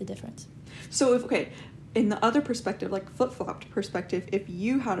 the difference. So, in the other perspective, like, flip-flopped perspective, if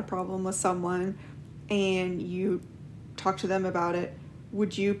you had a problem with someone and you talked to them about it,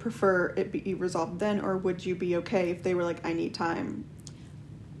 would you prefer it be resolved then, or would you be okay if they were like, I need time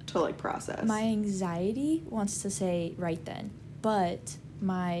to, like, process? My anxiety wants to say right then, but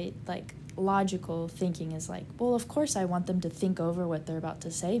my, like, logical thinking is like, well, of course I want them to think over what they're about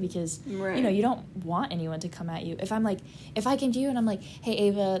to say, because Right. you know, you don't want anyone to come at you. If I came to you and I'm like, hey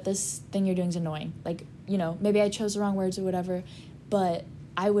Ava, this thing you're doing is annoying, like, you know, maybe I chose the wrong words or whatever, but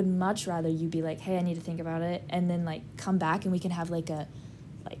I would much rather you be like, hey, I need to think about it, and then, like, come back and we can have, like, a,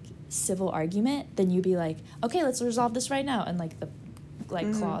 like, civil argument, than you be like, okay, let's resolve this right now, and, like, the,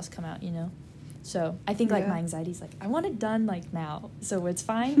 like, claws come out, you know. So I think, like, Yeah. my anxiety's like, I want it done, like, now, so it's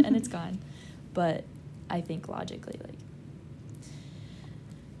fine and it's gone. But I think logically, like,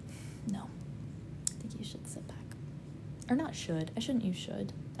 no, I think you should sit back. Or not should. I shouldn't use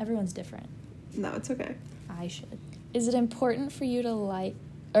should. Everyone's different. No, it's okay. I should. Is it important for you to like,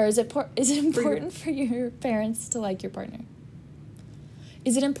 or is it important for your parents to like your partner?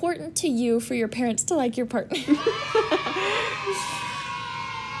 Is it important to you for your parents to like your partner?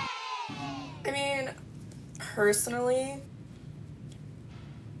 I mean, personally,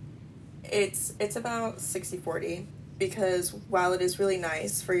 it's about 60-40, because while it is really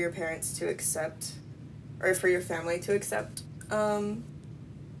nice for your parents to accept, or for your family to accept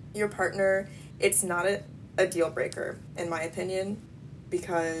your partner, it's not a deal breaker, in my opinion,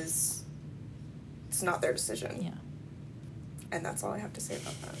 because it's not their decision. Yeah. And that's all I have to say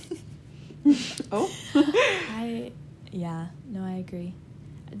about that. Oh. I agree.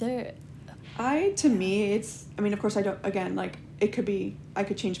 To me, it's, I mean, of course, I don't, again, like, it could be, I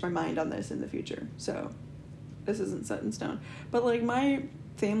could change my mind on this in the future, so this isn't set in stone. But, like, my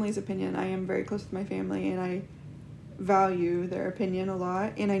family's opinion, I am very close with my family, and I value their opinion a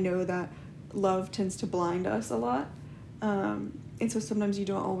lot, and I know that love tends to blind us a lot, and so sometimes you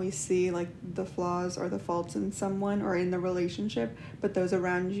don't always see, like, the flaws or the faults in someone or in the relationship, but those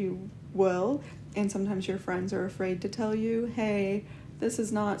around you will, and sometimes your friends are afraid to tell you, hey, this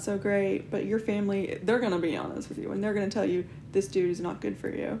is not so great, but your family, they're going to be honest with you, and they're going to tell you this dude is not good for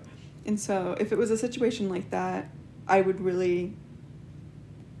you. And so if it was a situation like that, I would really,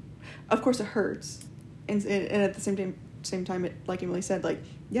 of course it hurts. And at the same time, it, like Emily said, like,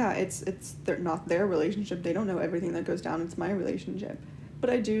 yeah, it's they're not their relationship. They don't know everything that goes down. It's my relationship. But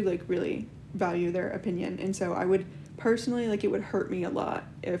I do, like, really value their opinion. And so I would personally, like, it would hurt me a lot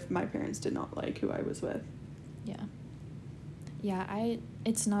if my parents did not like who I was with. Yeah,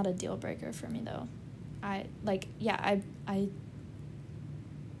 it's not a deal breaker for me, though. I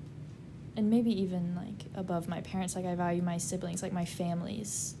and maybe even, like, above my parents, like, I value my siblings, like, my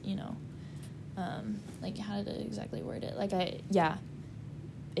families, you know. Like, how did I exactly word it? Like,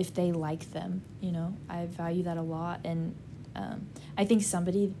 if they like them, you know, I value that a lot. And I think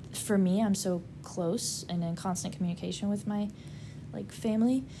for me, I'm so close and in constant communication with my, like,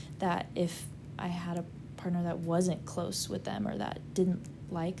 family, that if I had a partner that wasn't close with them or that didn't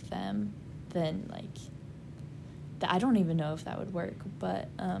like them, then, like, I don't even know if that would work. But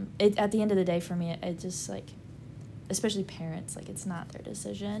at the end of the day, for me, it just, like, especially parents, like, it's not their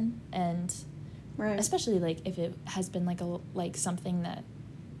decision. And right. Especially, like, if it has been, like, something that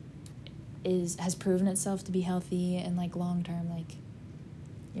has proven itself to be healthy and, like, long term, like,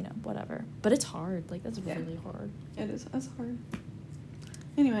 you know, whatever. But it's hard. Like, that's really hard. It is. That's hard.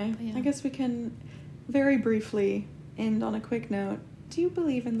 Anyway, yeah. I guess we can very briefly end on a quick note. Do you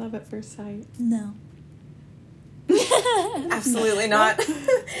believe in love at first sight? No. Absolutely not.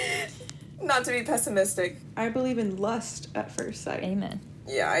 Not to be pessimistic. I believe in lust at first sight. Amen.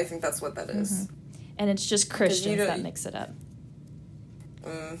 Yeah, I think that's what that is. Mm-hmm. And it's just Christians that mix it up.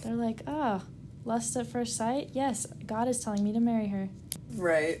 They're like, lust at first sight? Yes, God is telling me to marry her.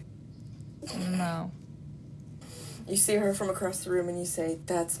 Right. No. You see her from across the room and you say,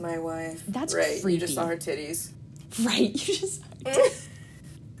 that's my wife. That's right. creepy. You just saw her titties. Right, you just...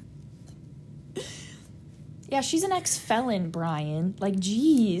 Yeah, she's an ex-felon, Brian. Like,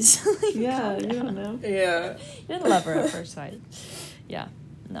 jeez. Like, yeah, you don't know. Yeah. You didn't love her at first sight. Yeah,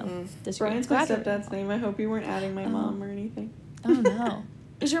 no. Brian's my stepdad's name. I hope you weren't adding my mom or anything. Oh, no.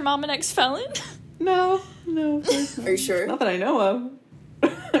 Is your mom an ex-felon? No, of course not. Are you sure? Not that I know of.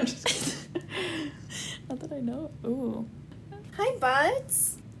 I'm just kidding. Not that I know. Ooh. Hi,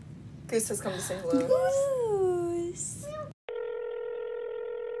 buds. Goose has come to say hello. Goose.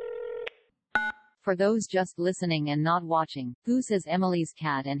 For those just listening and not watching, Goose is Emily's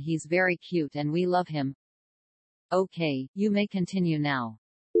cat and he's very cute and we love him. Okay, you may continue now.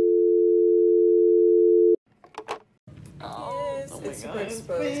 Yes, Oh it's my super God,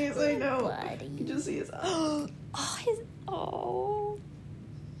 exposed. please, I know. Buddy. You can just see his eyes.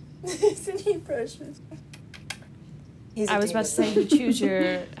 Isn't he precious? I was about to say you choose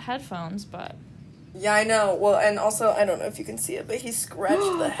your headphones, but... Yeah, I know. Well, and also, I don't know if you can see it, but he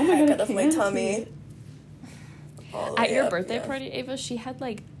scratched the heck out of my tummy. At your birthday party, Ava, she had,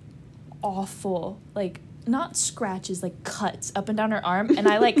 like, awful, like, not scratches, like, cuts up and down her arm, and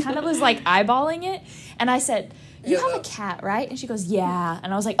I, like, kind of was, like, eyeballing it, and I said, you have a cat, right? And she goes, yeah.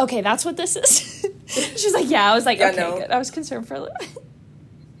 And I was like, okay, that's what this is? She's like, yeah. I was like, okay, good. I was concerned for a little bit.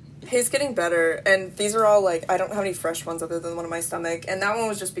 He's getting better, and these are all, like, I don't have any fresh ones other than one in my stomach, and that one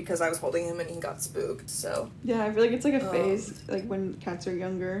was just because I was holding him and he got spooked, so. Yeah, I feel like it's, like, a phase, like, when cats are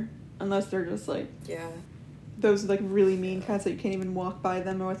younger, unless they're just, like, yeah, those, like, really mean cats that you can't even walk by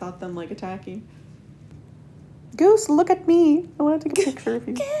them without them, like, attacking. Goose, look at me. I want to take a picture of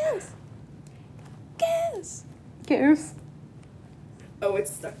you. Goose! Goose! Goose. Oh,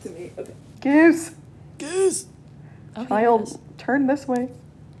 it's stuck to me. Okay. Goose. Goose! Oh, Child, turn this way.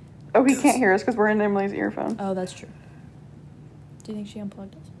 Oh, he can't hear us because we're in Emily's earphone. Oh, that's true. Do you think she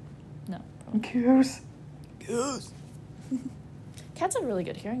unplugged us? No. Probably. Goose. Goose! Cats have really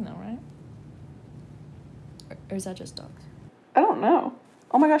good hearing, though, right? Or is that just dogs? I don't know.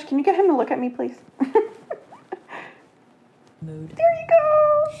 Oh my gosh, can you get him to look at me, please? Mood. There you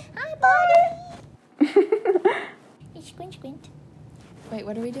go. Hi, buddy. Squint, squint. Wait,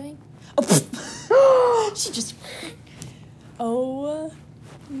 what are we doing? Oh, she just... Oh,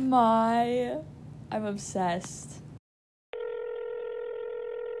 my... I'm obsessed.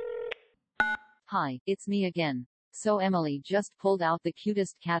 Hi, it's me again. So Emily just pulled out the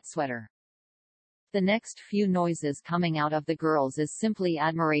cutest cat sweater. The next few noises coming out of the girls is simply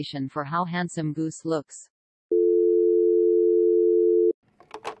admiration for how handsome Goose looks.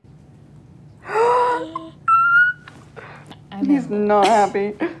 He's not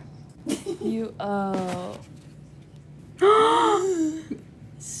happy. You,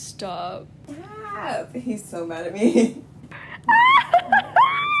 Stop. He's so mad at me.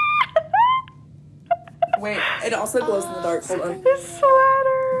 Wait, it also glows in the dark. Hold on. His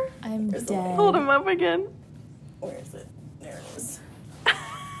sweater. I'm Where's the dead. Hold him up again. Where is it? There it is.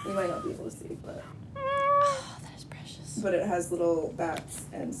 You might not be able to see, but Oh, that is precious. but it has little bats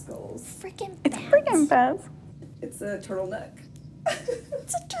and skulls. Freaking It's freaking fast. It's a turtleneck.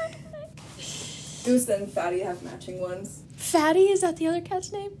 It's a turtleneck. Goose and Fatty have matching ones. Fatty, is that the other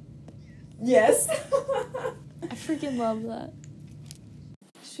cat's name? Yes. I freaking love that.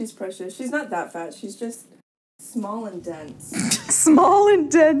 She's precious. She's not that fat. She's just small and dense. Small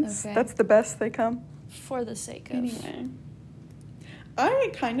and dense. Okay. That's the best they come. For the sake of. Anyway.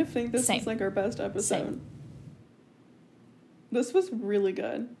 I kind of think this Same. was like our best episode. Same. This was really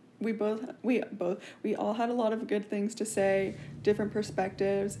good. We all had a lot of good things to say, different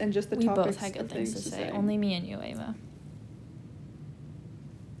perspectives, and just the We topics both had good of things to say. Only me and you, Ava.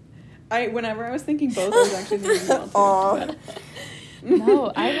 Whenever I was thinking both, I was actually thinking Mel too. Aw. but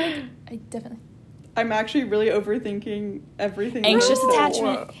No, I definitely. I'm actually really overthinking everything. Anxious No.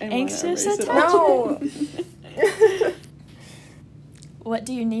 attachment. And Anxious whatever, attachment. No. What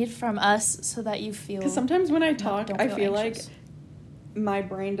do you need from us so that you feel? Because sometimes when I talk, don't I feel feel anxious. like my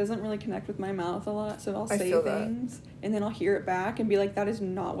brain doesn't really connect with my mouth a lot, so I'll I say feel that. things, and then I'll hear it back and be like, that is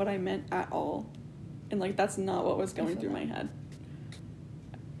not what I meant at all. And, like, that's not what was going feel through that. my head.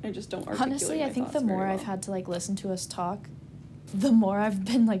 I just don't articulate Honestly, my I think the thoughts very more I've well. had to like listen to us talk, the more I've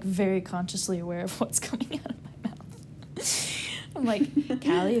been like very consciously aware of what's coming out of my mouth. I'm like,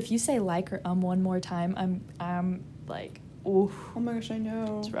 Callie, if you say like or one more time, I'm like, ooh, Oh my gosh, I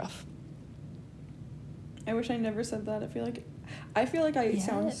know. it's rough. I wish I never said that. I feel like I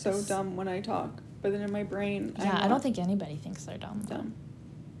sound so Yes. dumb when I talk, but then in my brain, Yeah, I don't think anybody thinks they're dumb. though. dumb.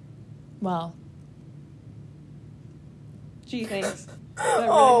 Well, Gee, thanks. That really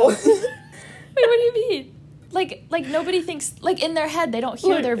Oh. helps. wait, what do you mean? Like nobody thinks, like in their head they don't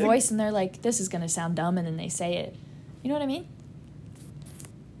hear Like, their voice and they're like, this is gonna sound dumb, and then they say it. You know what I mean?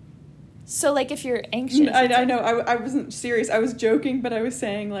 So like if you're anxious, I know. I wasn't serious. I was joking, but I was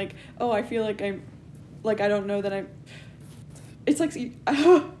saying like, oh, I feel like I don't know that I'm. It's like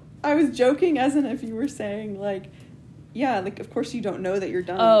I was joking as in if you were saying like, yeah, like of course you don't know that you're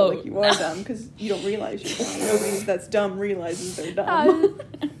dumb. Oh. But, like you are dumb because you don't realize you're dumb. Nobody that's dumb realizes they're dumb.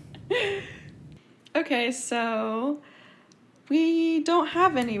 Okay, so we don't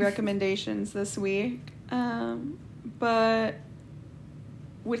have any recommendations this week, but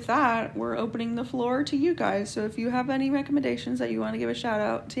with that, we're opening the floor to you guys. So if you have any recommendations that you want to give a shout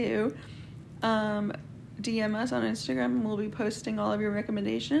out to, DM us on Instagram and we'll be posting all of your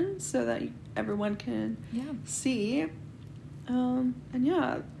recommendations so that everyone can see. And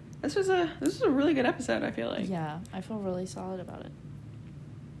yeah, this was a really good episode, I feel like. Yeah, I feel really solid about it.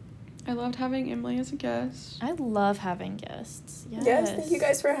 I loved having Emily as a guest. I love having guests. Yes. Yes, thank you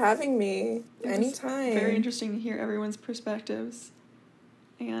guys for having me. It was Anytime. Very interesting to hear everyone's perspectives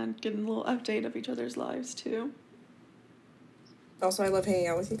and getting a little update of each other's lives too. Also, I love hanging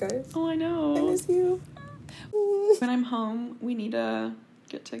out with you guys. Oh, I know. I miss you. When I'm home, we need to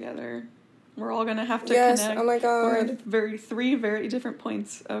get together. We're all gonna have to Yes, connect. oh my We're God. at three very different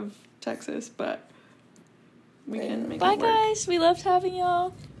points of Texas, but we can make Bye, it work. guys. We loved having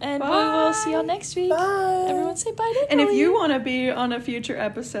y'all. And we will see y'all next week. Bye. Everyone say bye to And if Kelly. you want to be on a future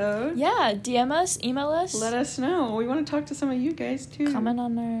episode, Yeah, DM us, email us. let us know. We want to talk to some of you guys too. Comment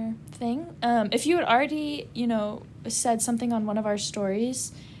on our thing. If you had already, said something on one of our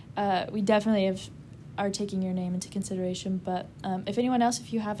stories, we definitely are taking your name into consideration. But if anyone else,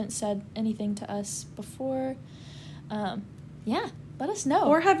 if you haven't said anything to us before, let us know.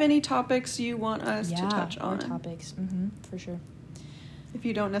 Or have any topics you want us to touch on. Or topics, for sure. If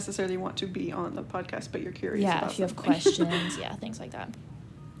you don't necessarily want to be on the podcast, but you're curious Yeah, about if you have something. questions, things like that.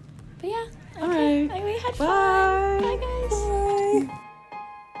 But yeah, All okay. right. We had Bye. fun. Bye, guys. Bye.